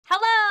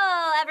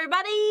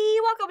everybody!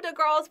 Welcome to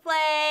Girls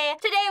Play!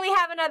 Today we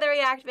have another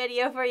react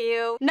video for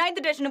you. 9th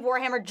edition of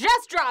Warhammer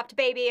just dropped,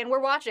 baby, and we're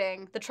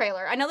watching the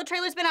trailer. I know the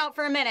trailer's been out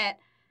for a minute,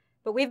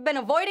 but we've been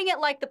avoiding it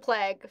like the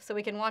plague, so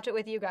we can watch it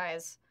with you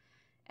guys.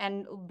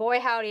 And boy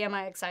howdy am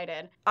I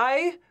excited.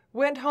 I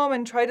went home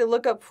and tried to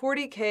look up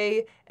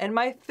 40k, and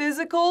my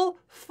physical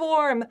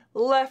form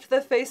left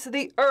the face of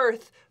the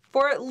earth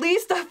for at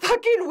least a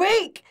fucking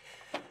week!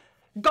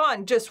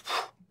 Gone, just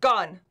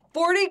gone.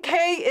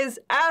 40k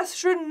is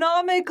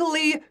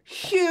astronomically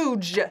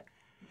huge.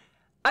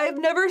 I've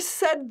never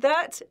said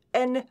that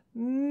and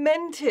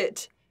meant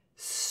it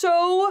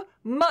so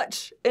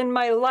much in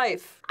my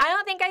life. I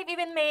don't think I've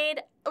even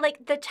made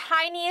like the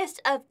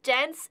tiniest of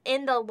dents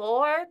in the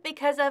lore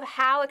because of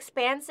how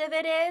expansive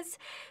it is.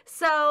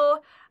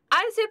 So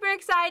I'm super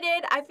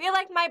excited. I feel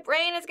like my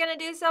brain is gonna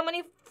do so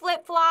many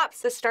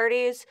flip-flops. The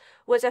Stardies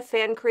was a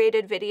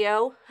fan-created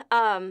video.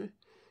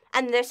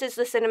 And this is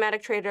the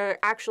cinematic trailer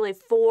actually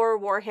for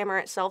Warhammer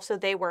itself, so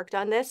they worked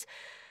on this.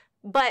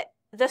 But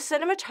the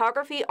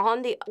cinematography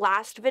on the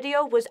last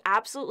video was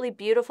absolutely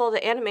beautiful.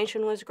 The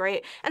animation was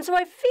great. And so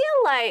I feel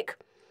like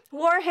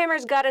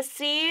Warhammer's gotta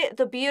see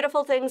the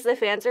beautiful things the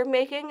fans are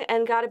making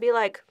and gotta be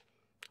like,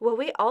 well,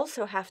 we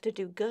also have to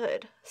do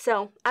good.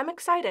 So I'm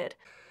excited.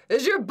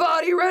 Is your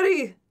body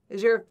ready?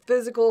 Is your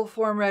physical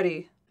form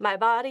ready? My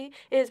body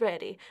is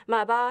ready.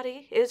 My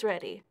body is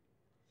ready.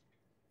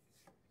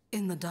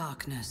 In the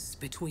darkness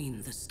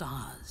between the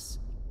stars,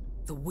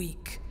 the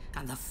weak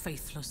and the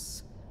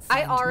faithless.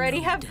 I already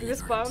no have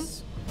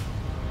deliverance. goosebumps.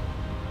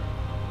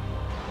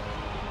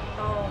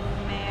 Oh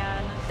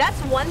man. That's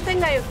one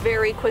thing I have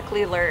very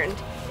quickly learned,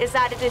 is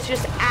that it is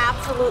just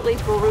absolutely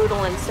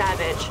brutal and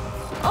savage.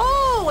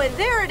 Oh, and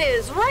there it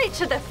is, right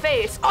to the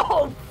face.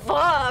 Oh,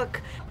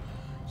 fuck.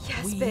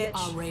 Yes, we bitch.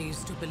 are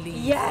raised to believe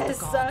Yes.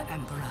 the God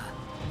Emperor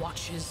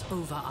watches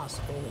over us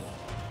all.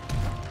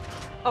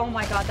 Oh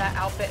my god, that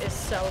outfit is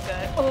so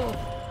good. Oh.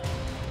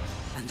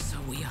 And so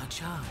we are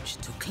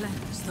charged to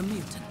cleanse the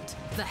mutant,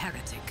 the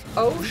heretic.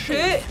 Oh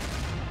shit!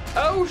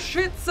 Oh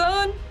shit,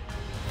 son!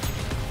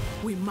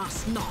 We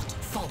must not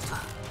falter.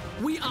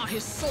 We are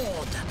his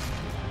sword.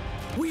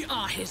 We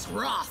are his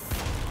wrath.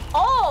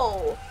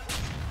 Oh!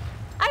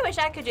 I wish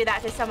I could do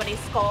that to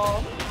somebody's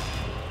skull.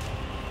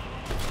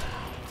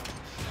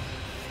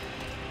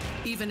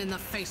 Even in the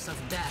face of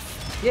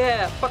death.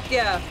 Yeah, fuck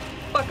yeah.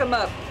 Fuck them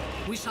up.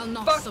 We shall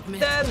not Fuck submit.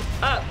 them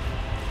up.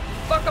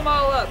 Fuck them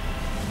all up.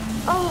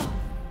 Oh.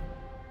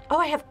 Oh,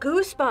 I have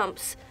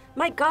goosebumps.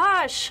 My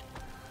gosh.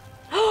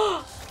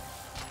 Oh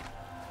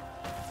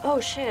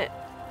shit.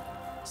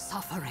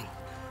 Suffering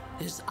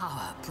is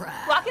our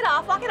prayer. Walk it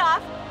off, walk it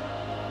off.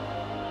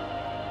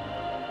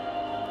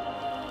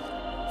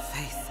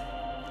 Faith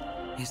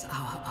is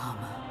our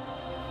armor.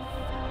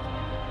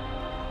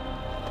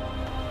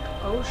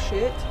 Oh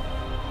shit.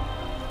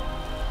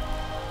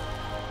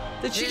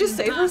 Did she just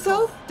save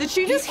herself? Did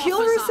she just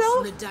heal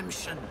herself?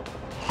 Redemption.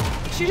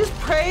 Did she just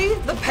pray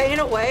the pain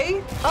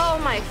away? Oh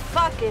my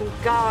fucking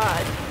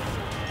god.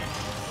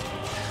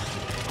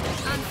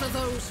 And for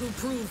those who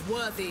prove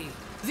worthy,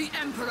 the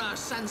Emperor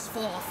sends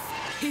forth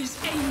his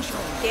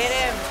angels. Get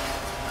him.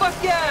 Fuck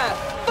yeah!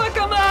 Fuck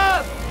him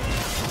up!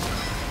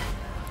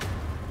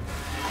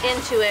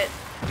 Into it.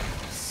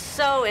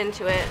 So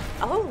into it.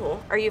 Oh,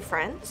 are you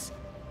friends?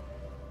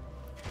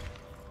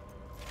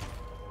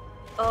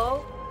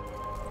 Oh.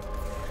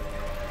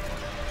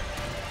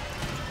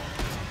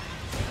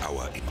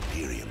 Our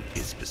Imperium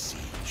is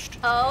besieged.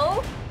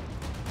 Oh.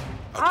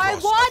 I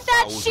Across want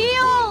that 1,000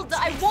 shield! worlds,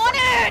 I we want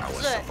fight it!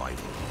 Our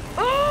survival.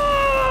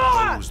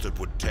 Ah! Those that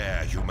would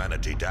tear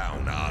humanity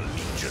down are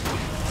legion.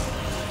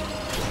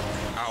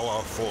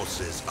 Our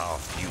forces are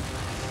few.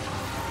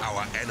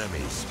 Our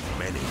enemies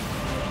many.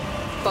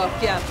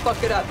 Fuck yeah,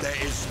 fuck it up.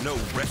 There is no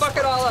rest. Fuck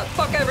it all up.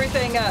 Fuck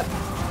everything up.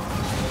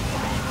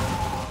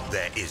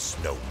 There is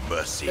no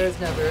mercy. There's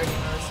never any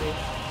mercy.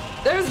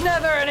 There's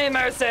never any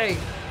mercy!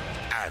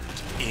 And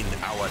in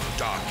our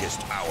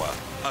darkest hour,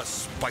 a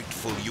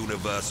spiteful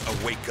universe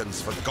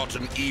awakens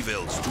forgotten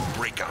evils to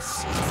break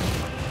us.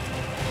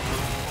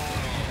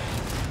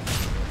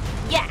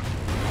 Yeah.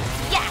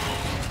 Yeah.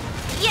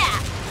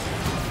 Yeah.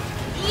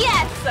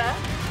 Yes.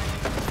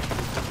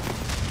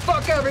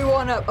 Fuck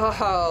everyone up.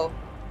 Oh.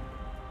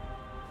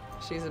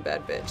 She's a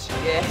bad bitch.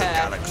 Yeah.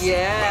 Galaxy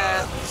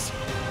Yeah. burns.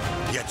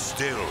 Yet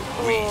still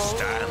we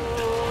stand,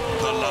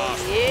 the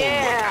last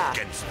yeah. bulwark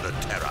against the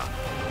terror.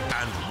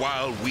 And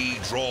while we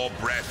draw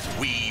breath,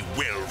 we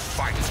will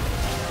fight.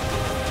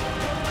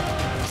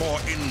 For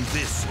in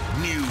this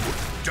new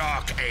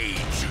dark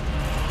age,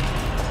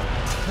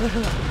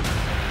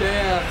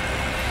 Damn.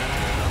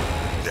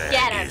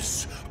 there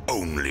is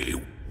only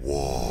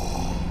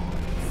war.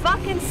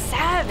 Fucking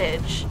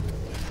savage.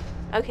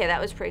 Okay, that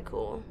was pretty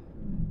cool.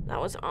 That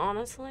was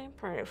honestly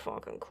pretty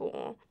fucking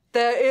cool.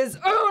 There is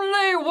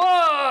only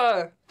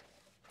war!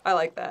 I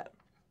like that.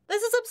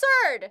 This is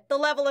absurd. The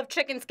level of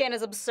chicken skin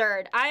is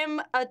absurd.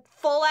 I'm a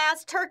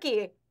full-ass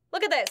turkey.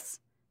 Look at this.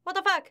 What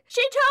the fuck?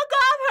 She took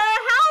off her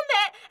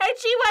helmet And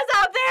she was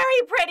a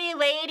very pretty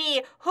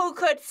lady who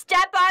could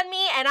step on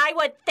me and I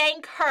would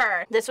thank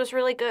her. This was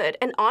really good,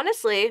 and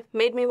honestly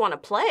made me want to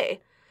play.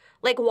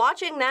 Like,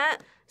 watching that,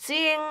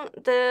 seeing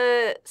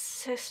the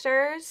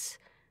sisters,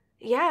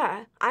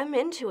 yeah, I'm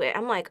into it.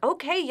 I'm like,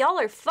 okay, y'all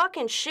are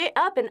fucking shit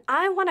up, and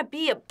I want to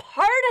be a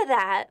part of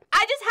that.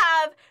 I just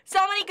have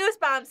so many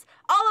goosebumps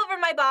all over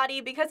my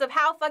body because of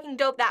how fucking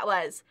dope that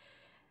was.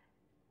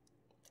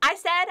 I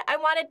said I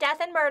wanted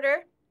death and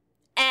murder,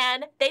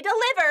 and they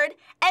delivered,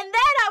 and then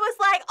I was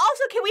like,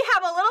 also, can we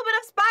have a little bit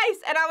of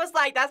spice? And I was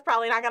like, that's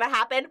probably not gonna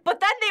happen. But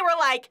then they were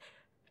like,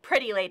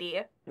 pretty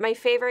lady. My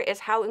favorite is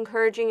how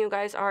encouraging you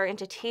guys are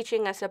into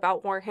teaching us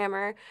about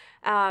Warhammer.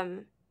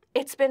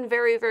 It's been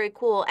very, very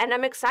cool, and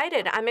I'm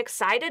excited. I'm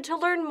excited to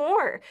learn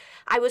more.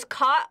 I was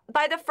caught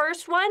by the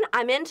first one.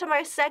 I'm into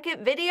my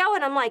second video,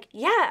 and I'm like,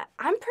 yeah,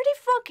 I'm pretty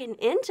fucking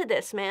into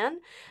this, man.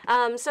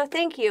 So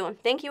thank you.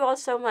 Thank you all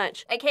so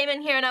much. I came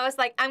in here and I was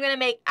like, I'm gonna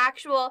make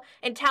actual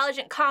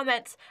intelligent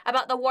comments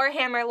about the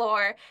Warhammer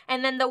lore.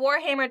 And then the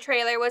Warhammer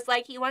trailer was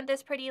like, you want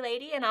this pretty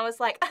lady? And I was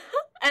like,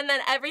 and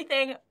then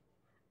everything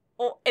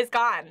is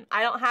gone.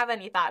 I don't have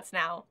any thoughts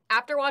now.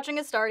 After watching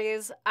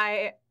Astartes,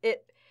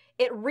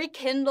 it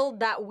rekindled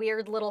that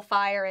weird little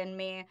fire in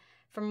me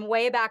from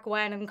way back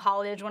when in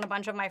college when a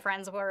bunch of my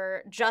friends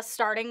were just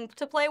starting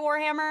to play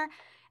Warhammer.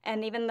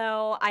 And even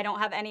though I don't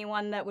have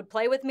anyone that would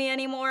play with me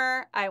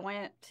anymore, I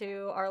went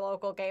to our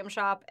local game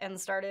shop and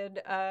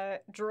started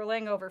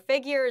drooling over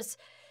figures.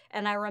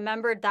 And I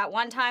remembered that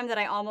one time that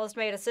I almost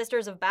made a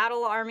Sisters of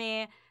Battle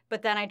army,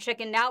 but then I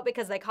chickened out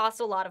because they cost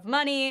a lot of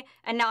money,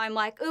 and now I'm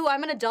like, ooh,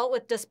 I'm an adult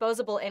with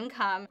disposable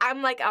income.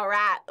 I'm like a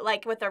rat,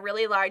 like with a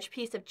really large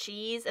piece of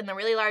cheese, and the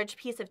really large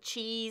piece of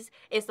cheese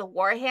is the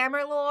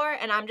Warhammer lore,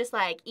 and I'm just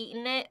like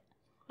eating it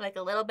like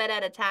a little bit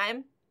at a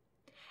time.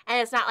 And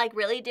it's not like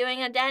really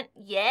doing a dent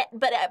yet,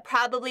 but it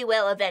probably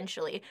will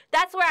eventually.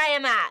 That's where I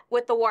am at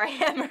with the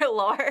Warhammer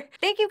lore.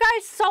 Thank you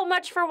guys so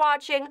much for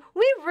watching.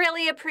 We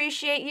really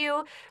appreciate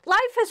you.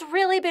 Life has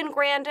really been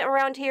grand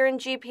around here in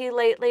GP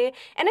lately,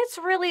 and it's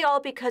really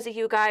all because of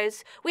you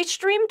guys. We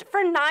streamed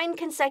for 9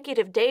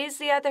 consecutive days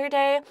the other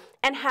day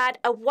and had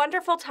a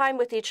wonderful time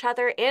with each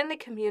other and the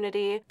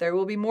community. There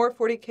will be more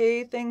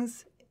 40k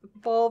things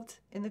involved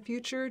in the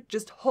future.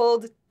 Just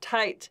hold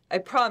tight. I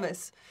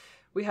promise.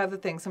 We have the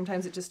thing.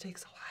 Sometimes it just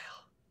takes a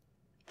while.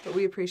 But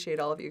we appreciate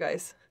all of you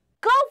guys.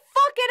 Go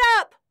fuck it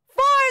up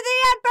for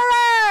the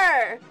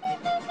Emperor!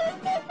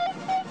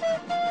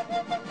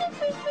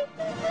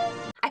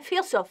 I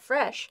feel so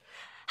fresh.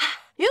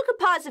 You could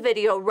pause the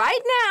video right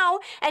now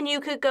and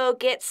you could go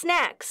get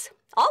snacks.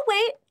 I'll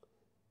wait.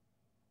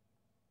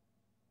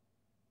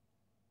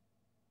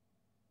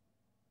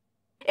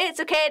 It's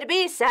okay to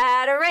be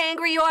sad or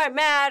angry or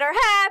mad or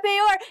happy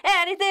or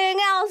anything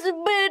else.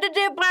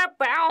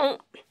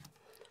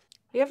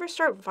 You ever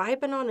start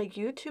vibing on a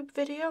YouTube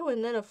video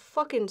and then a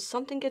fucking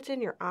something gets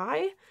in your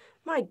eye?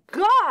 My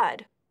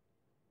God!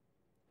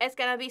 It's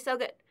gonna be so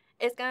good.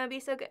 It's gonna be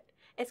so good.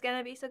 It's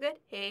gonna be so good.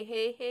 Hey,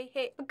 hey, hey,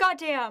 hey.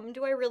 Goddamn,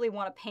 do I really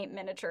want to paint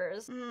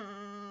miniatures?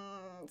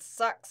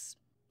 Sucks.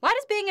 Why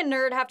does being a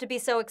nerd have to be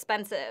so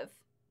expensive?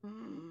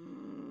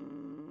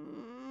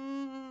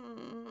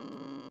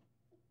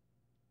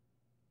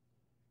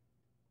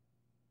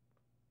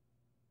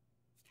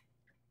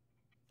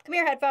 Come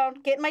here, headphone.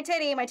 Get in my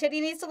titty. My titty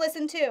needs to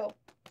listen too.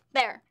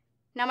 There.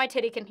 Now my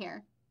titty can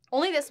hear.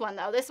 Only this one,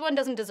 though. This one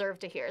doesn't deserve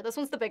to hear. This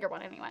one's the bigger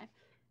one anyway.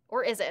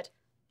 Or is it?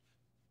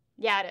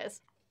 Yeah, it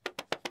is.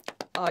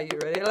 Are you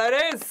ready,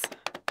 ladies?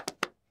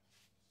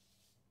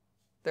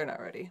 They're not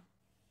ready.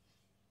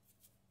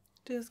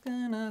 Just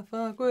gonna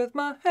fuck with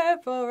my hair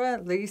for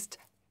at least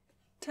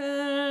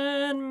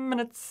 10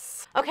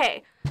 minutes.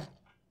 Okay.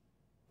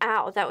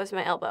 Ow, that was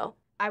my elbow.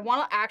 I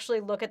want to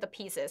actually look at the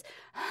pieces.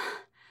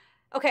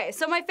 Okay,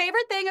 so my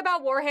favorite thing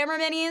about Warhammer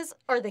minis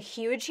are the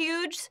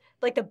huge,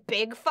 like the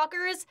big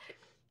fuckers.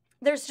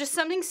 There's just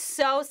something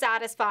so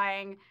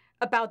satisfying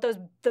about those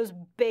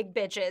big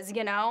bitches,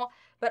 you know?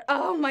 But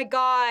oh my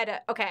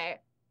God, okay.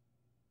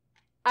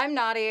 I'm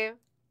naughty.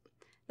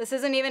 This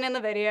isn't even in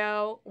the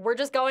video. We're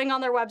just going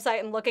on their website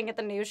and looking at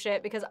the new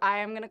shit because I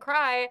am gonna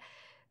cry.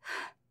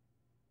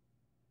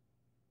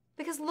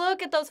 Because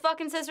look at those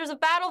fucking Sisters of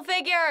Battle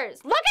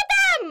figures! Look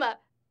at them!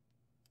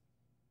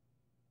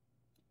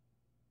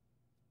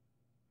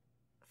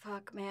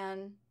 Fuck,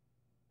 man.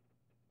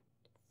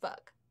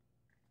 Fuck.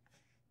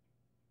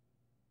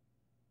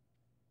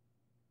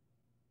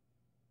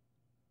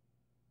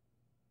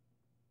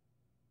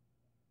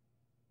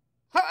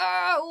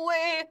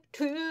 Highway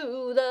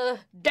to the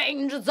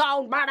danger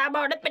zone.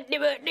 Highway to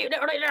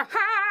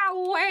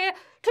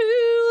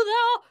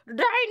the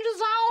danger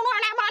zone.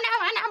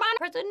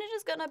 President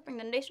is gonna bring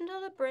the nation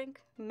to the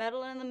brink.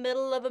 Medal in the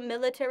middle of a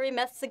military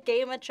mess, a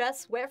game of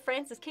chess where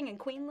France is king and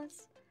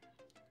queenless.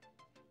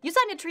 You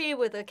signed a treaty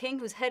with a king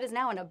whose head is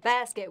now in a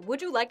basket.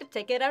 Would you like to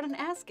take it out and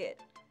ask it?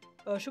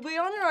 Should we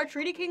honor our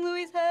treaty, King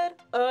Louis's head?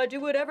 Do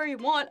whatever you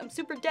want. I'm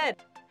super dead.